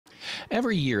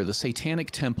Every year, the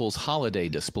Satanic Temple's holiday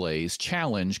displays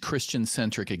challenge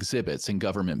Christian-centric exhibits in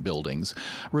government buildings,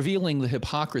 revealing the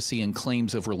hypocrisy and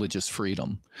claims of religious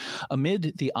freedom.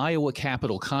 Amid the Iowa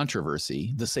Capitol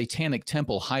controversy, the Satanic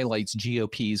Temple highlights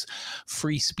GOP's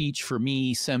free speech for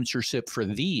me, censorship for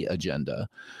thee agenda.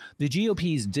 The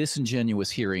GOP's disingenuous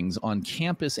hearings on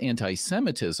campus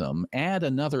anti-Semitism add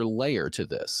another layer to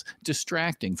this,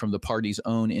 distracting from the party's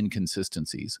own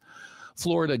inconsistencies.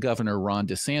 Florida Governor Ron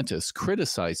DeSantis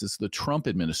criticizes the Trump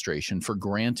administration for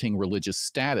granting religious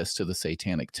status to the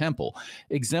Satanic Temple,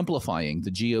 exemplifying the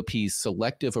GOP's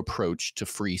selective approach to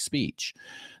free speech.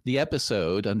 The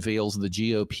episode unveils the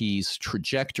GOP's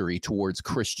trajectory towards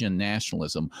Christian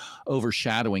nationalism,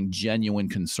 overshadowing genuine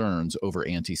concerns over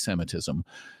anti-Semitism.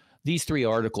 These three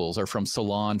articles are from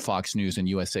Salon, Fox News, and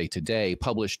USA Today,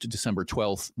 published December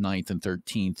 12th, 9th, and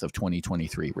 13th of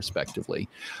 2023, respectively.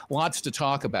 Lots to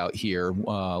talk about here.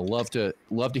 Love to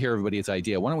hear everybody's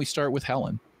idea. Why don't we start with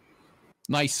Helen?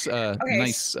 Nice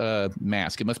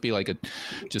mask. It must be like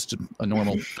just a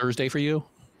normal Thursday for you.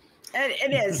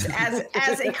 It is.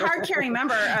 As a card-carrying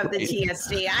member of the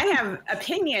TSD, I have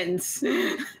opinions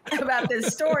about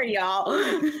this story, y'all.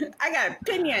 I got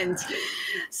opinions.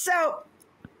 So,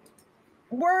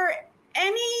 were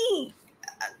any,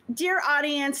 dear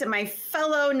audience and my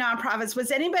fellow nonprofits, was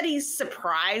anybody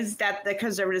surprised that the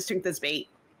conservatives took this bait?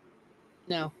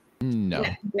 No.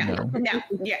 Yeah.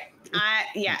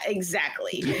 Yeah,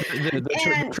 exactly.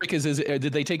 The trick is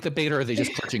did they take the bait or are they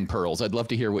just clutching pearls? I'd love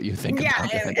to hear what you think. Yeah, I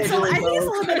think it's a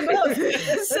little bit of both.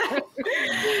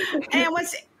 And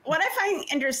what I find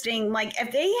interesting, like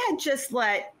if they had just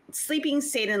let sleeping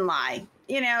Satan lie,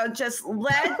 just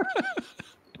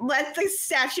let the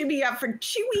statue be up for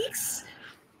 2 weeks.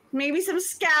 Maybe some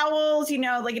scowls,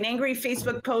 like an angry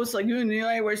Facebook post, like,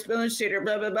 I wear spinach shit or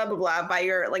blah, blah, blah, blah, blah, by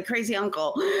your crazy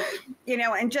uncle,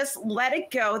 and just let it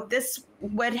go. This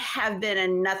would have been a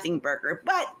nothing burger.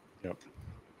 But,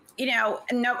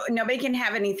 nobody can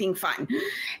have anything fun.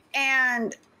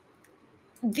 And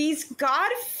these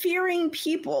God-fearing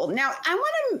people, now I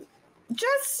want to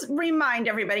just remind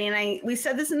everybody, and we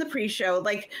said this in the pre-show,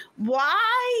 like,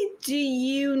 why do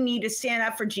you need to stand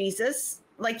up for Jesus?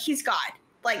 Like, he's God.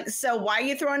 Like, so why are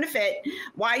you throwing a fit?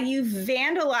 Why are you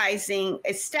vandalizing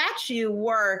a statue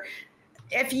where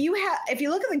if you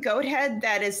look at the goat head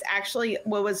that is actually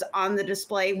what was on the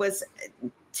display was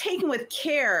taken with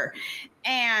care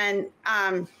and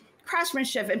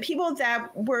craftsmanship and people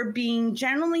that were being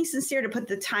genuinely sincere to put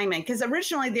the time in. Because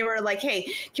originally they were like,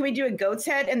 hey, can we do a goat's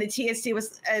head? And the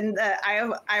TSD and the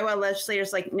Iowa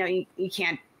legislators like, no, you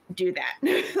can't do that.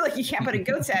 Like you can't put a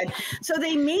goat's head. So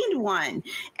they made one.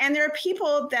 And there are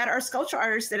people that are sculpture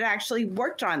artists that actually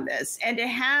worked on this. And to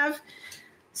have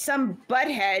some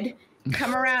butthead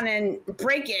come around and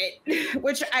break it,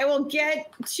 which I will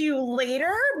get to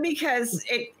later because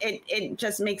it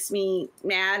just makes me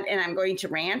mad and I'm going to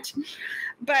rant.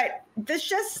 But this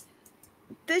just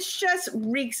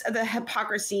reeks of the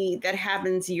hypocrisy that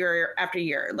happens year after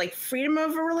year. Like freedom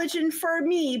of a religion for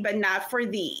me, but not for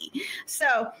thee.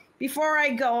 So before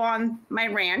I go on my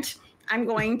rant, I'm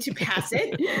going to pass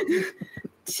it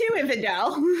to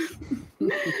Infidel.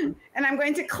 And I'm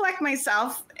going to collect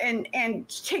myself and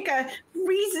take a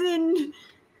reasoned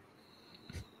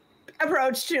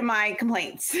approach to my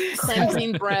complaints.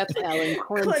 Cleansing breath, Ellen.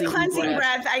 Cleansing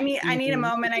breath. I need a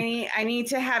moment. I need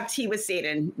to have tea with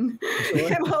Satan.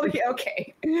 Sure. We'll be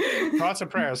okay. Thoughts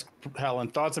and prayers, Helen.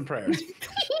 Thoughts and prayers.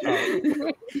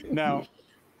 Now,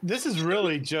 this is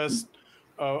really just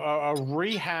a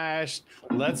rehashed,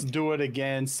 let's do it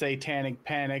again, satanic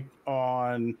panic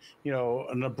on,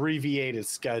 an abbreviated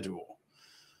schedule.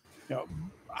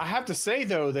 I have to say,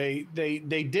 though, they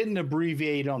didn't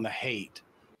abbreviate on the hate.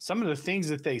 Some of the things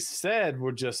that they said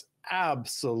were just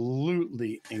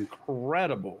absolutely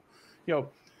incredible.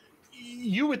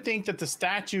 You would think that the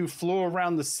statue flew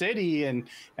around the city and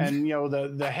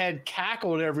the head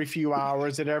cackled every few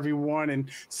hours at everyone and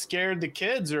scared the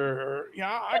kids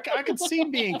I could see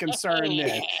being concerned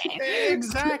there.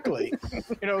 Exactly.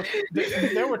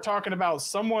 They were talking about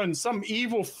some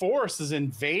evil force is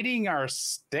invading our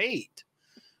state.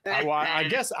 I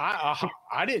guess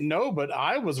I didn't know, but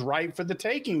I was right for the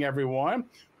taking, everyone.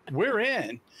 We're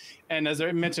in. And as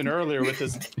I mentioned earlier with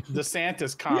this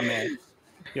DeSantis comment,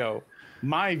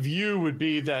 my view would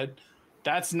be that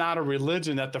that's not a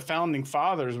religion that the founding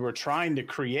fathers were trying to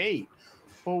create.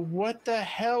 Well, what the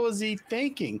hell is he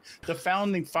thinking? The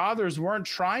founding fathers weren't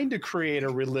trying to create a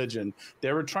religion.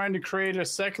 They were trying to create a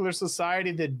secular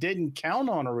society that didn't count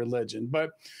on a religion.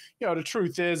 But, the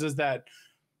truth is that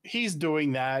he's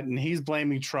doing that and he's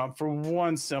blaming Trump for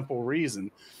one simple reason.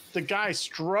 the guy's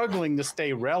struggling to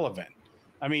stay relevant.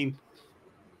 I mean,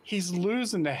 he's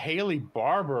losing to Haley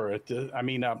Barber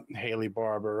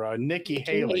Nikki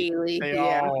Haley. They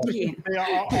all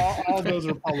those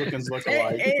Republicans look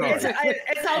alike.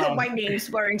 It's all the white names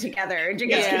blurring together. It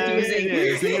gets confusing. It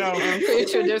is. You know, I'm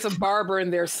pretty sure there's a Barber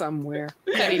in there somewhere.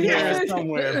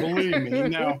 Somewhere. Believe me.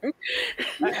 Now,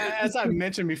 as I've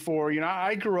mentioned before, you know,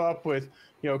 I grew up with,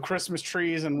 you know, Christmas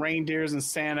trees and reindeers and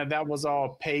Santa. That was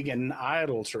all pagan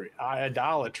idolatry.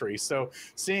 So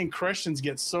seeing Christians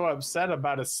get so upset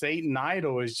about a Satan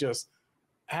idol is just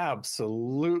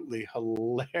absolutely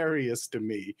hilarious to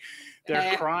me.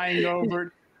 They're crying over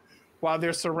it while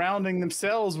they're surrounding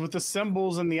themselves with the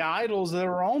symbols and the idols of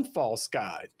their own false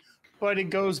god. But it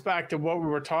goes back to what we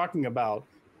were talking about.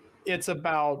 It's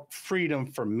about freedom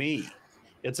for me.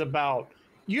 It's about,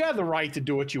 you have the right to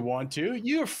do what you want to.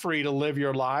 You're free to live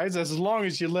your lives as long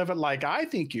as you live it like I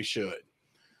think you should.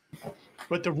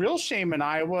 But the real shame in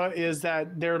Iowa is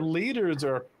that their leaders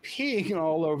are peeing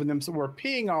all over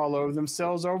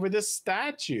themselves over this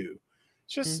statue.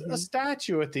 It's just a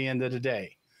statue at the end of the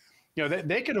day. You know,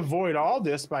 they could avoid all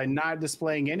this by not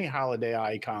displaying any holiday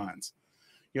icons.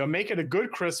 You know, make it a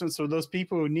good Christmas for those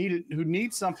people who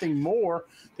need something more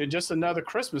than just another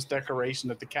Christmas decoration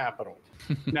at the Capitol.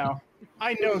 Now,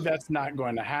 I know that's not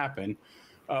going to happen,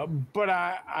 but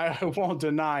I won't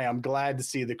deny I'm glad to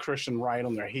see the Christian right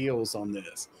on their heels on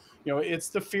this. You know, it's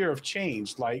the fear of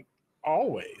change, like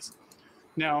always.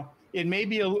 Now, it may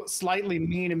be slightly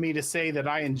mean of me to say that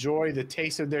I enjoy the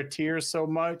taste of their tears so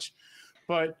much,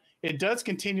 but it does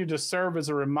continue to serve as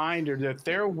a reminder that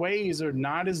their ways are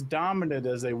not as dominant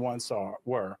as they once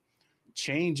were.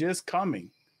 Change is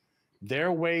coming.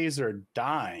 Their ways are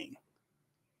dying,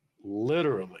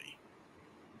 literally.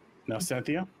 Now,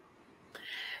 Cynthia?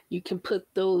 You can put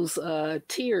those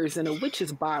tears in a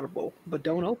witch's bottle, but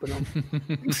don't open them.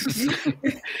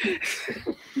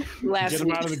 Get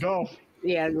them out of the Gulf.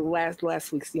 Yeah,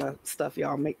 last week's stuff,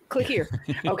 y'all. Click here.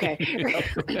 Okay.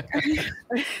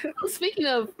 Speaking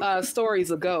of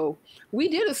stories ago, we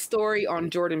did a story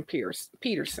on Jordan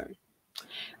Peterson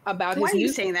about his. Why are you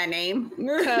saying that name?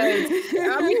 Because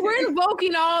I mean, we're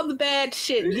invoking all the bad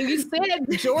shit. You said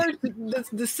George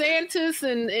DeSantis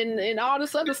and all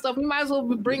this other stuff. We might as well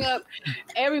bring up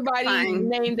everybody's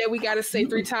name that we got to say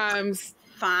 3 times.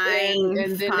 Fine.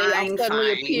 And then they all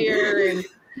suddenly appear and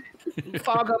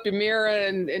fog up your mirror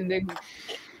and then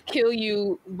kill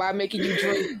you by making you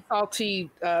drink salty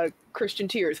Christian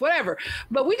tears, whatever.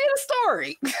 But we did a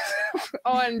story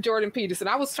on Jordan Peterson.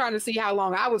 I was trying to see how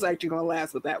long I was actually going to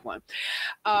last with that one.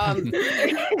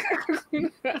 I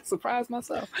surprised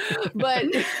myself. But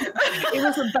it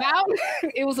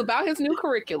was about his new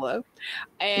curricula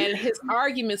and his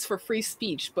arguments for free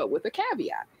speech, but with a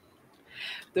caveat.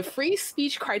 The free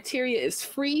speech criteria is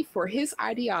free for his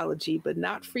ideology, but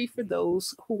not free for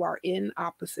those who are in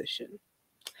opposition.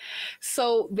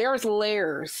 So there's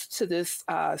layers to this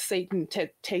Satan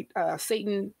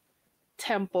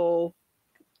Temple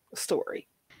story.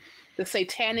 The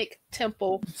Satanic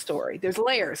Temple story. There's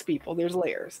layers, people. There's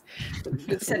layers.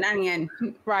 It's an onion.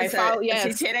 Right. It's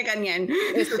a satanic onion.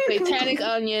 It's a satanic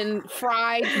onion,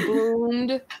 fried,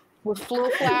 bloomed with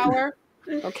little flour.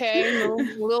 Okay,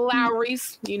 little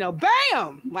Lowry's, you know,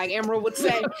 bam, like Emerald would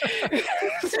say.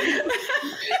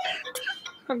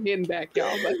 I'm getting back,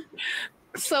 y'all. But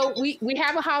so we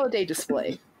have a holiday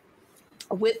display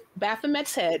with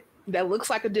Baphomet's head that looks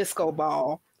like a disco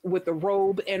ball with a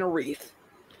robe and a wreath.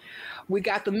 We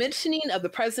got the mentioning of the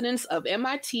presidents of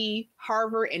MIT,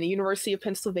 Harvard, and the University of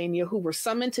Pennsylvania who were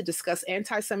summoned to discuss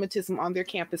anti-Semitism on their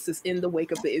campuses in the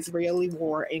wake of the Israeli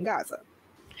war in Gaza.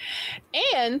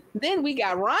 And then we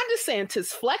got Ron DeSantis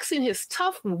flexing his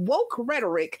tough woke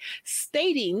rhetoric,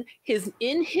 stating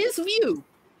in his view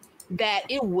that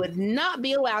it would not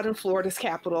be allowed in Florida's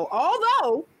capital,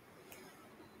 although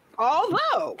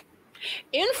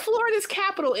in Florida's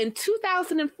capital in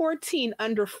 2014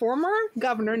 under former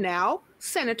governor, now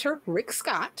Senator Rick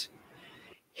Scott,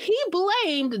 he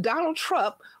blamed Donald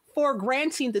Trump for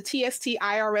granting the TST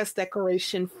IRS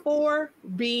declaration for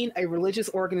being a religious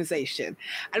organization.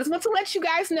 I just want to let you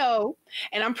guys know,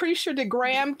 and I'm pretty sure that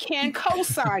Graham can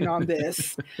co-sign on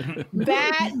this,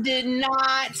 that did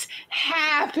not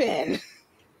happen.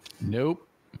 Nope.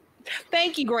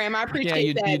 Thank you, Graham. I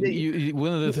appreciate that.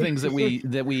 One of the things that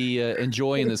we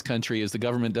enjoy in this country is the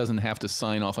government doesn't have to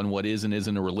sign off on what is and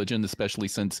isn't a religion, especially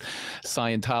since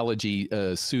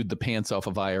Scientology sued the pants off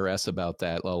of IRS about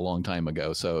that a long time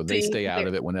ago. So they stay out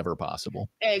of it whenever possible.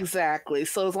 Exactly.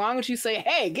 So as long as you say,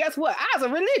 hey, guess what? I was a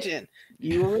religion.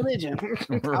 You a religion.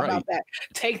 How about that?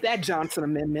 Take that, Johnson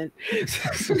Amendment.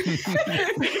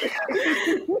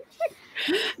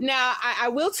 Now, I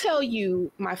will tell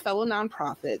you, my fellow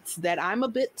nonprofits, that I'm a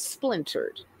bit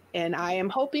splintered, and I am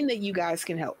hoping that you guys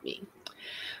can help me.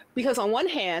 Because on one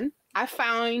hand, I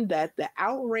find that the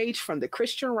outrage from the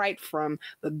Christian right, from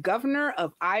the governor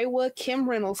of Iowa, Kim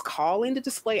Reynolds, calling the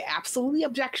display absolutely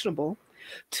objectionable,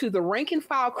 to the rank and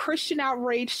file Christian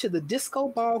outrage to the disco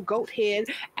ball goat head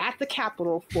at the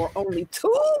Capitol for only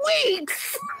 2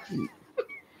 weeks.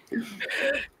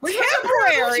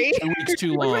 Temporary. 2 weeks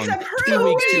too long. 2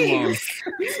 weeks too long. 2 weeks.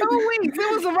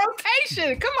 It was a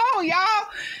rotation. Come on, y'all.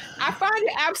 I find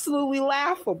it absolutely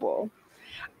laughable.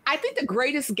 I think the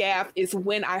greatest gaffe is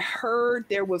when I heard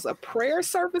there was a prayer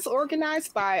service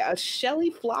organized by a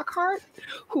Shelley Flockhart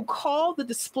who called the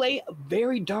display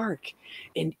very dark,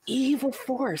 an evil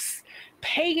force.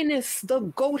 Paganist, the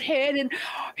goat head, and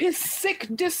his sick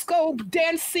disco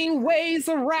dancing ways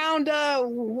around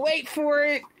wait for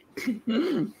it,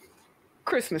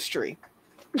 Christmas tree.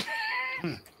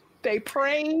 They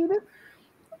prayed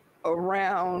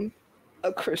around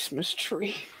a Christmas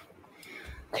tree.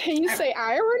 Can you say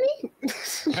irony?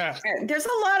 There's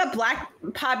a lot of black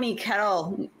pommy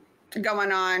kettle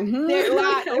going on. There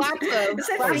are lots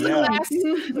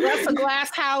of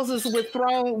glass houses with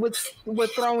throwing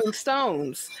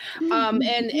stones,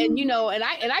 and you know, and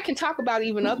I can talk about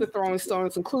even other throwing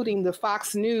stones, including the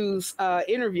Fox News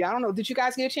interview. I don't know. Did you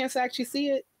guys get a chance to actually see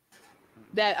it?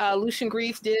 That Lucian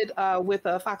Greaves did with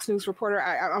a Fox News reporter.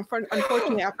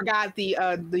 Unfortunately, I forgot the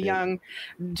young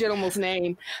gentleman's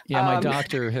name. Yeah, my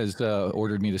doctor has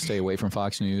ordered me to stay away from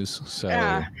Fox News. So,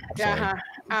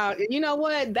 you know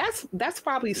what? That's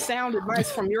probably sound advice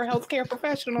from your healthcare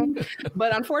professional.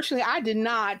 But unfortunately, I did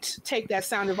not take that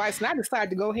sound advice, and I decided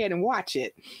to go ahead and watch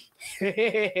it.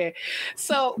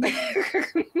 So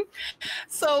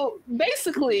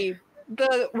basically,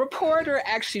 the reporter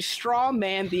actually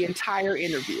strawmanned the entire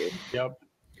interview. Yep.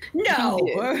 No.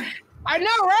 I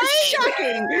know,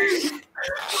 right?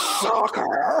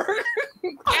 Shocker.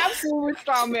 Absolutely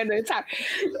strawmanned the entire.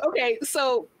 Okay,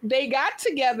 so they got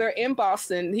together in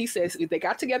Boston. He says they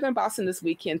got together in Boston this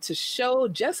weekend to show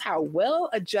just how well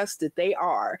adjusted they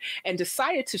are, and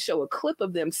decided to show a clip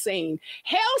of them saying,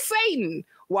 "Hail Satan,"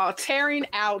 while tearing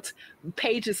out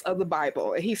pages of the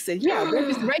Bible. And he said, "Yeah, they're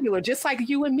just regular, just like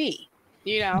you and me."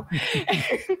 You know,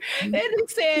 and then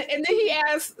he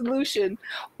asked Lucian,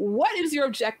 "What is your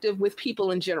objective with people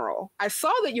in general? I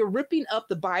saw that you're ripping up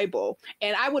the Bible,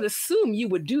 and I would assume you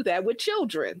would do that with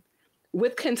children,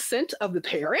 with consent of the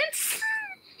parents."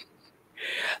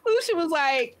 Lucian was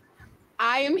like,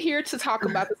 "I am here to talk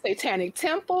about the Satanic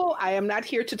Temple. I am not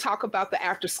here to talk about the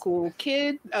after-school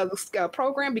kid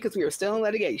program, because we are still in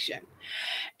litigation."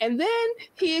 And then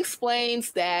he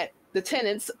explains that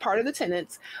part of the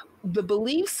tenets, the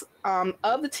beliefs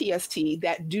of the TST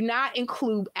that do not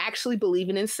include actually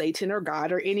believing in Satan or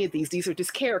God or any of these. These are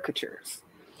just caricatures.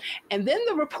 And then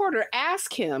the reporter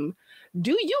asked him,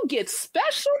 "Do you get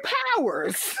special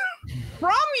powers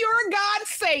from your God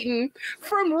Satan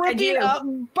from ripping up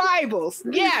Bibles?"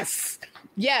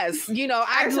 Yes. You know,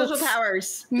 I have special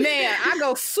powers. Man, I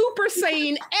go Super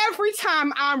Saiyan every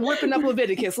time I'm ripping up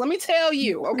Leviticus. Let me tell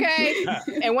you, okay?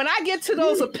 And when I get to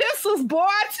those epistles, boy,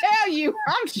 I tell you,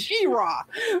 I'm She-Ra.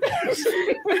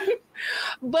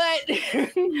 But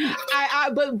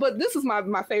but this is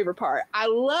my favorite part. I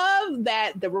love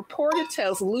that the reporter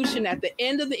tells Lucian at the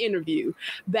end of the interview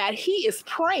that he is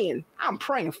praying. "I'm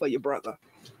praying for you, brother."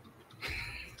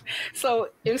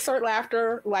 So insert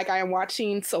laughter like I am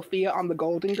watching Sophia on the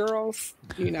Golden Girls.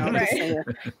 You know, right. Saying,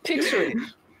 picture it,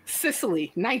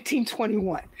 Sicily,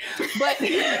 1921. But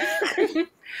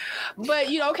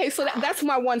you know, okay, so that's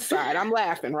my one side. I'm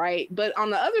laughing, right? But on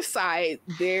the other side,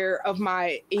 there of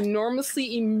my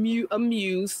enormously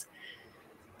amused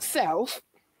self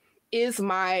is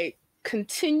my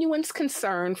continuance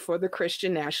concern for the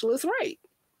Christian nationalist right.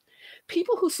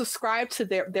 People who subscribe to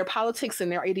their politics and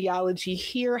their ideology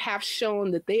here have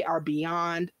shown that they are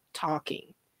beyond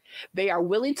talking. They are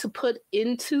willing to put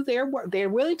their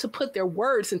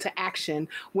words into action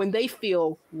when they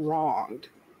feel wronged.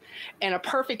 And a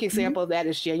perfect example of that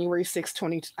is January 6,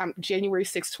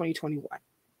 2021.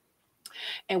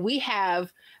 And we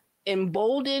have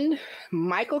emboldened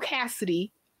Michael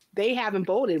Cassidy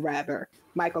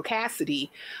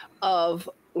of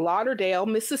Lauderdale,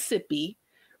 Mississippi,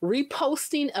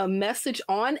 reposting a message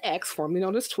on X, formerly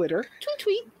known as Twitter,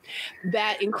 tweet,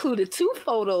 that included 2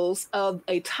 photos of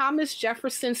a Thomas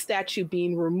Jefferson statue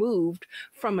being removed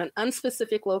from an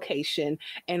unspecific location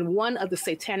and one of the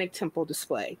Satanic Temple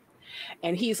display.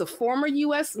 And he's a former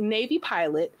U.S. Navy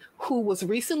pilot who was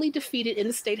recently defeated in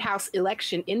the state house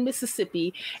election in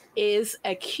Mississippi, is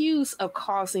accused of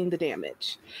causing the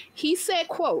damage. He said,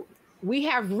 quote, "We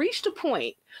have reached a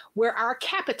point where our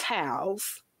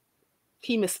capitals,"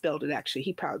 he misspelled it actually,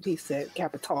 he said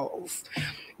capitals,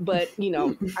 but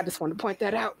I just want to point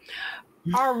that out,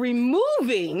 "are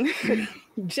removing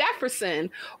Jefferson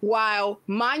while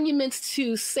monuments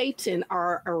to Satan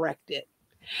are erected."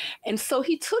 And so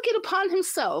he took it upon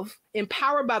himself,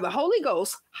 empowered by the Holy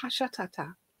Ghost,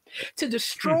 hashatata, to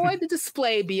destroy the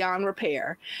display beyond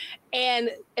repair. And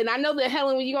I know that,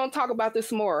 Helen, when you're going to talk about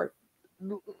this more,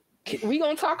 we're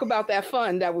going to talk about that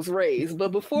fund that was raised.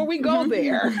 But before we go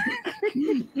there,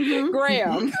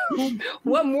 Graham,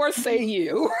 what more say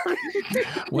you?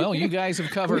 Well, you guys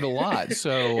have covered a lot.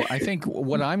 So I think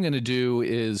what I'm going to do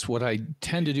is what I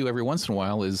tend to do every once in a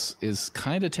while is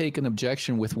kind of take an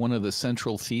objection with one of the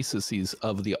central theses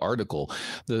of the article.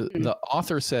 The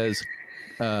author says,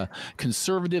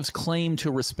 conservatives claim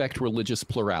to respect religious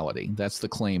plurality. That's the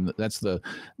claim. That's the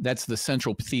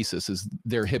central thesis, is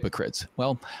they're hypocrites.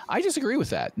 Well, I disagree with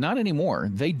that. Not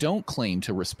anymore. They don't claim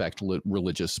to respect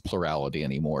religious plurality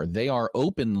anymore. They are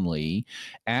openly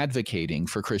advocating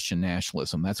for Christian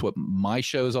nationalism. That's what my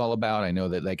show is all about. I know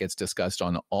that gets discussed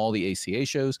on all the ACA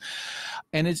shows,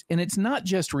 and it's not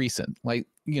just recent. Like,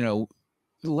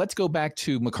 let's go back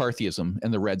to McCarthyism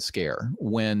and the Red Scare,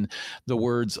 when the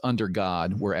words "under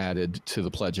God" were added to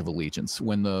the Pledge of Allegiance,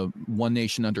 when the "one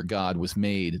nation under God" was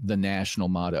made the national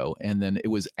motto, and then it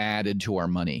was added to our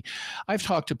money. I've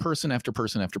talked to person after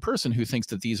person after person who thinks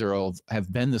that these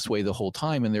have been this way the whole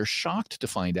time, and they're shocked to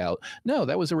find out, no,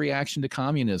 that was a reaction to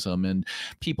communism, and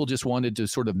people just wanted to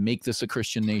sort of make this a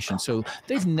Christian nation. So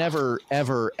they've never,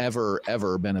 ever, ever,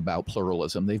 ever been about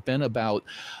pluralism. They've been about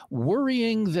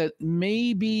worrying that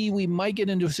maybe we might get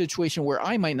into a situation where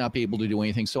I might not be able to do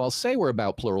anything. So I'll say we're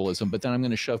about pluralism, but then I'm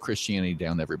going to shove Christianity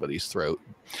down everybody's throat.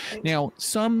 Now,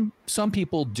 some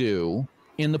people do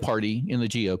in the party, in the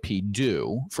GOP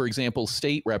do. For example,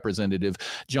 State Representative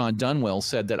John Dunwell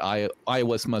said that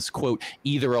Iowa must, quote,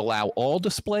 either allow all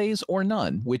displays or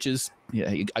none, which is,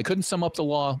 I couldn't sum up the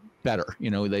law better.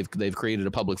 They've created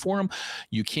a public forum.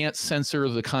 You can't censor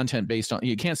the content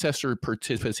you can't censor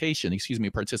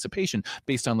participation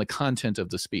based on the content of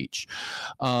the speech.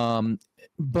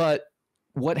 But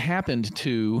what happened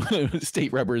to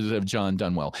State Representative John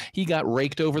Dunwell? He got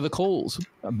raked over the coals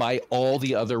by all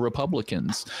the other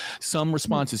Republicans. Some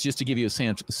responses, just to give you a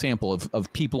sample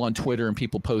of people on Twitter and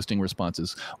people posting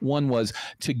responses. One was,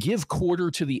 "To give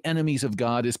quarter to the enemies of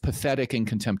God is pathetic and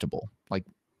contemptible." Like,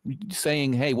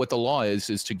 saying, hey, what the law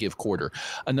is to give quarter.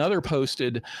 Another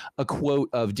posted a quote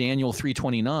of Daniel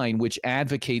 3:29, which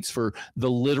advocates for the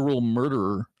literal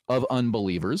murder of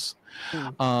unbelievers.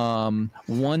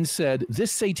 One said,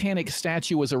 "This satanic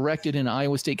statue was erected in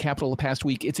Iowa State Capitol the past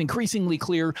week. It's increasingly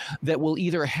clear that we'll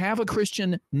either have a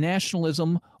Christian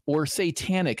nationalism or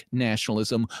satanic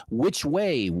nationalism. Which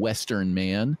way, Western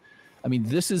man?" I mean,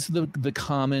 this is the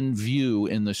common view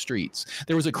in the streets.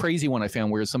 There was a crazy one I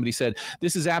found where somebody said,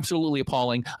 "This is absolutely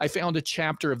appalling. I found a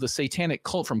chapter of the satanic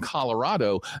cult from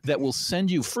Colorado that will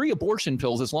send you free abortion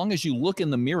pills as long as you look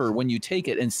in the mirror when you take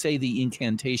it and say the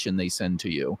incantation they send to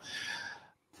you."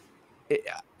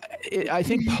 I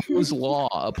think Poe's law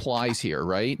applies here,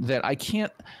 right? That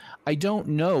I don't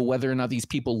know whether or not these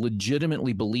people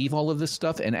legitimately believe all of this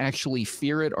stuff and actually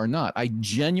fear it or not. I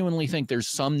genuinely think there's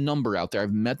some number out there,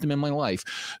 I've met them in my life,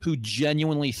 who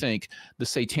genuinely think the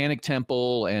Satanic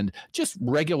Temple and just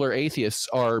regular atheists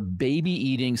are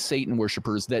baby-eating Satan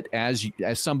worshipers that, as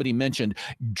somebody mentioned,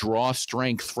 draw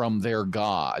strength from their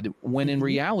God, when in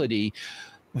reality,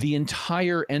 the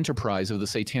entire enterprise of the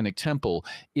Satanic Temple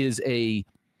is a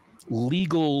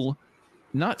legal,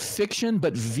 not fiction,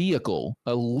 but vehicle,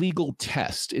 a legal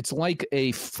test. It's like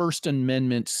a First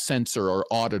Amendment censor or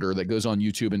auditor that goes on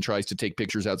YouTube and tries to take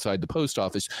pictures outside the post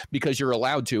office because you're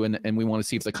allowed to, and we want to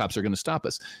see if the cops are going to stop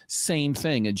us. Same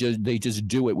thing. They just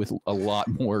do it with a lot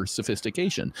more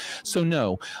sophistication. So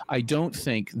no, I don't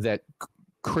think that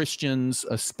Christians,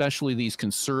 especially these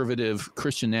conservative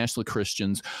Christian national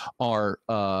Christians, are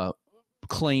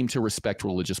claim to respect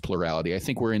religious plurality. I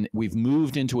think we've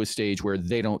moved into a stage where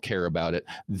they don't care about it.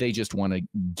 They just want to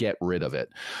get rid of it.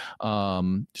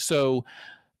 So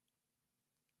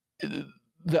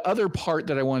the other part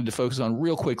that I wanted to focus on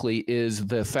real quickly is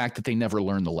the fact that they never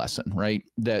learn the lesson, right?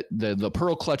 That the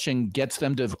pearl clutching gets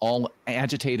them to all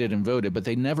agitated and voted, but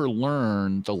they never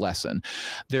learn the lesson.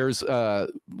 There's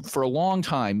for a long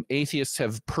time, atheists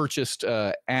have purchased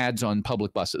ads on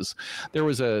public buses. There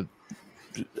was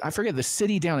I forget the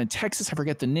city down in Texas, I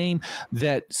forget the name,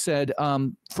 that said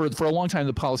for a long time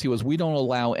the policy was we don't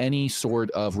allow any sort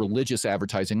of religious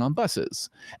advertising on buses.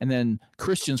 And then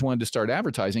Christians wanted to start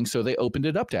advertising, so they opened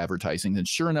it up to advertising. And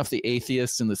sure enough, the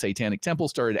atheists in the Satanic Temple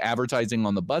started advertising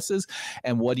on the buses.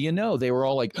 And what do you know? They were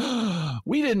all like, oh,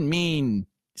 we didn't mean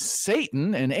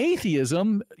Satan and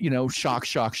atheism, shock,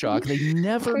 shock, shock. They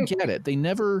never get it. They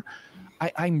never...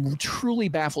 I'm truly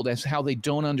baffled as to how they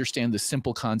don't understand the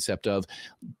simple concept of,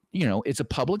 it's a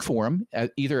public forum.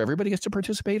 Either everybody gets to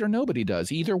participate or nobody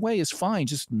does. Either way is fine.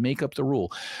 Just make up the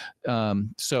rule.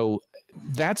 So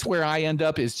that's where I end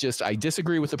up is just I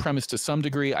disagree with the premise to some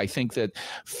degree. I think that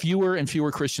fewer and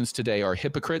fewer Christians today are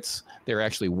hypocrites. They're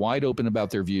actually wide open about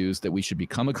their views that we should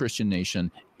become a Christian nation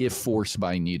if forced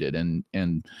by needed. And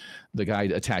the guy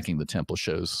attacking the temple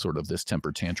shows sort of this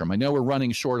temper tantrum. I know we're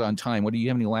running short on time. Do you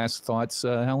have any last thoughts,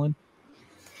 Helen?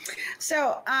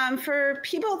 So for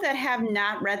people that have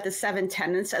not read the 7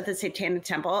 tenets of the Satanic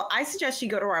Temple, I suggest you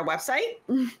go to our website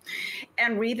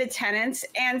and read the tenets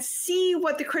and see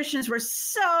what the Christians were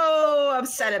so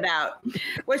upset about,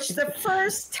 which the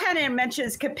first tenet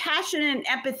mentions compassion and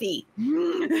empathy.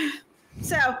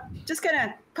 So just going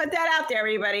to put that out there,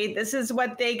 everybody. This is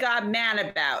what they got mad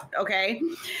about, okay?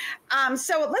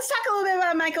 So let's talk a little bit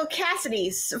about Michael Cassidy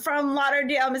from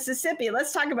Lauderdale, Mississippi.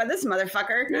 Let's talk about this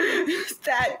motherfucker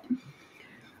that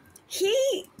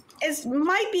he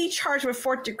might be charged with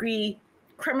 4th-degree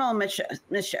criminal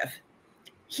mischief.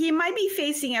 He might be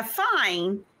facing a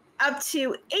fine up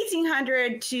to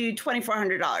 $1,800 to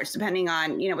 $2,400, depending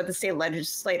on, what the state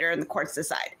legislature and the courts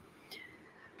decide.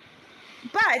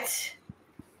 But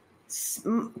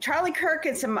Charlie Kirk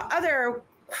and some other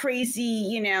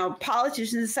crazy,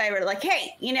 politicians decided were like,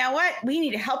 hey, you know what? We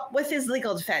need to help with his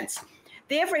legal defense.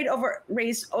 They have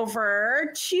raised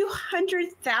over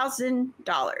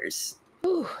 $200,000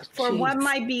 for what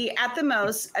might be at the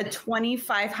most a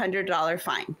 $2,500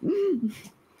 fine.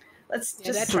 Let's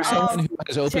just for someone who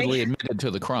has openly admitted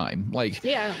to the crime. I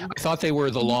thought they were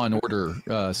the law and order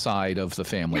side of the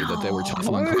family, that they were tough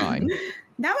on crime.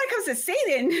 Now when it comes to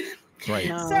Satan, right?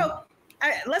 No. So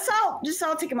let's all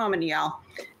take a moment, y'all.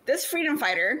 This freedom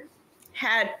fighter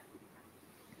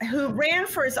who ran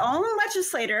for his own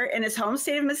legislator in his home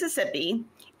state of Mississippi,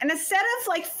 and instead of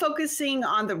focusing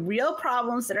on the real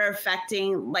problems that are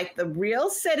affecting the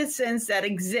real citizens that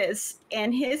exist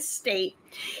in his state,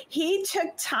 he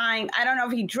took time. I don't know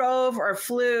if he drove or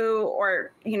flew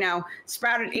or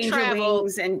sprouted angel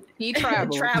wings, and he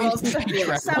traveled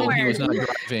somewhere. He was not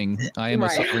driving. I am a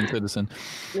sovereign citizen.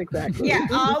 Exactly. Yeah,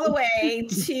 all the way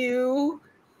to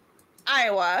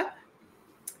Iowa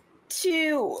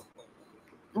to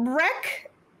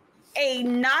wreck a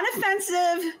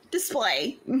non-offensive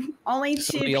display, only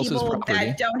to people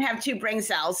that don't have 2 brain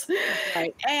cells,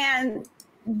 right. And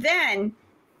then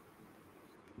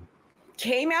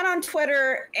came out on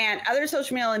Twitter and other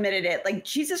social media admitted it,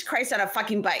 Jesus Christ on a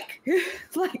fucking bike.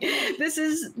 This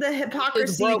is the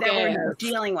hypocrisy that we're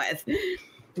dealing with.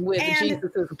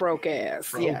 Jesus' broke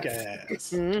ass.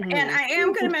 Mm-hmm. And I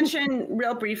am going to mention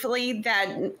real briefly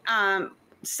that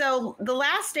so the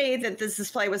last day that this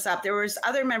display was up, there was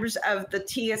other members of the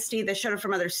TSD that showed up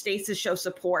from other states to show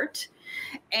support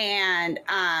and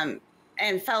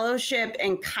fellowship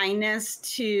and kindness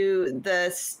to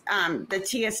the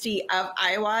TSD of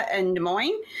Iowa and Des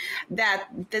Moines, that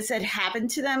this had happened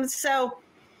to them. So,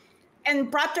 and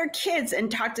brought their kids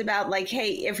and talked about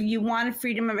hey, if you want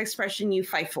freedom of expression, you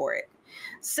fight for it.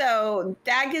 So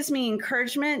that gives me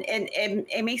encouragement, and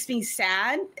it makes me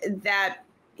sad that,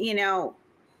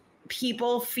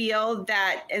 people feel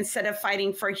that instead of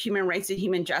fighting for human rights and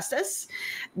human justice,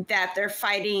 that they're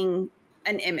fighting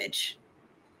an image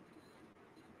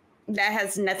that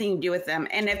has nothing to do with them.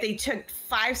 And if they took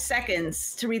 5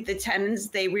 seconds to read the tenets,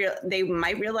 they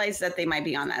might realize that they might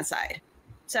be on that side.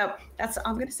 So that's all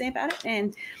I'm going to say about it.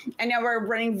 And I know we're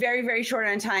running very, very short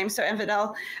on time. So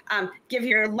Infidel, give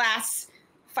your last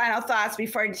final thoughts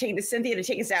before you take to Cynthia to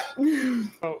take us out.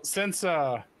 Oh,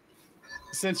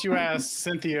 since you asked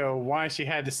Cynthia why she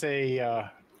had to say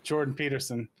Jordan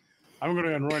Peterson, I'm going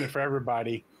to ruin it for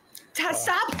everybody.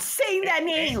 Stop saying that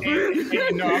name.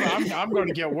 No, I'm going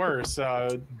to get worse.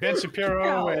 Ben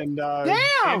Shapiro and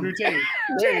Andrew Tate.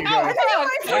 There you go. I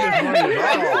just ruined it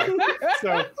all.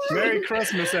 So Merry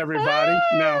Christmas, everybody.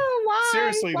 Now,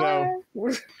 seriously though,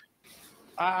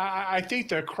 I think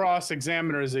the cross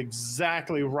examiner is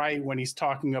exactly right when he's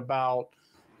talking about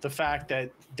the fact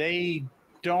that they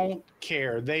don't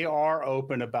care. They are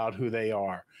open about who they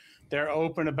are. They're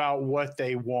open about what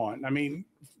they want. I mean,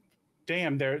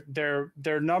 damn, their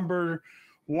number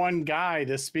one guy,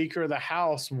 the Speaker of the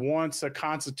House, wants a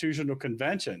constitutional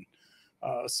convention.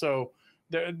 So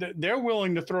they're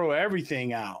willing to throw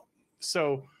everything out.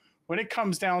 So when it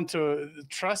comes down to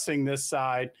trusting this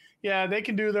side, yeah, they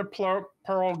can do their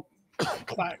pearl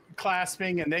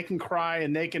clasping and they can cry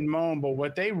and they can moan. But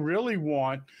what they really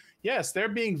want, yes, they're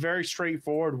being very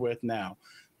straightforward with now.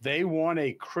 They want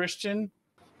a Christian,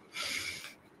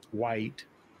 white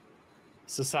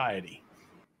society.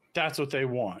 That's what they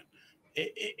want.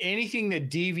 Anything that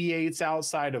deviates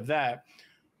outside of that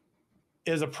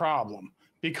is a problem,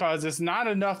 because it's not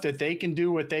enough that they can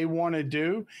do what they want to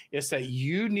do. It's that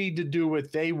you need to do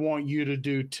what they want you to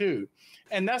do too.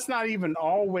 And that's not even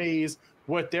always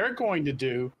what they're going to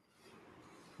do,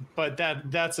 but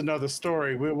that's another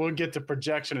story. We'll get to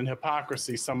projection and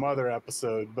hypocrisy some other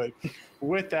episode. But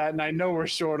with that, and I know we're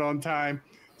short on time,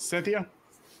 Cynthia?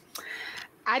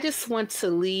 I just want to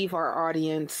leave our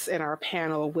audience and our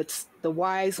panel with the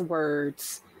wise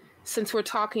words, since we're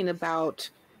talking about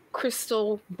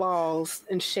crystal balls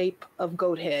in shape of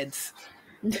goat heads.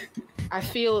 I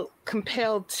feel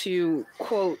compelled to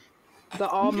quote the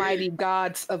almighty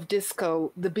gods of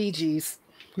disco, the Bee Gees,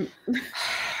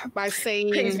 by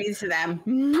saying, praise be to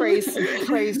them.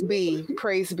 Praise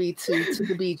be to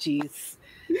the Bee Gees.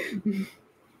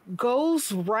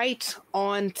 Goes right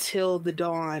on till the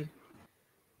dawn.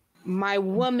 My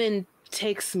woman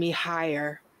takes me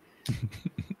higher.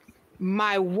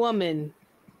 My woman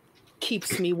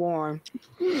keeps me warm.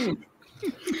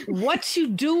 What you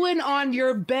doing on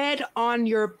your bed on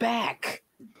your back?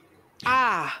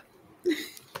 Ah.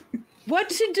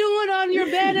 What you doing on your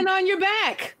bed and on your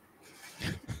back?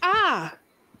 Ah.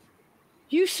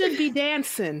 You should be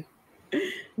dancing.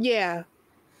 Yeah.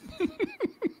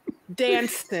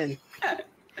 Dancing.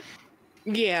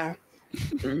 Yeah.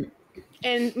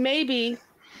 And maybe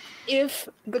if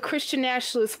the Christian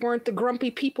nationalists weren't the grumpy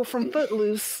people from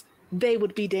Footloose, they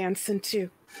would be dancing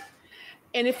too.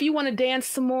 And if you want to dance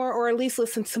some more, or at least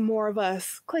listen to more of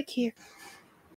us, click here.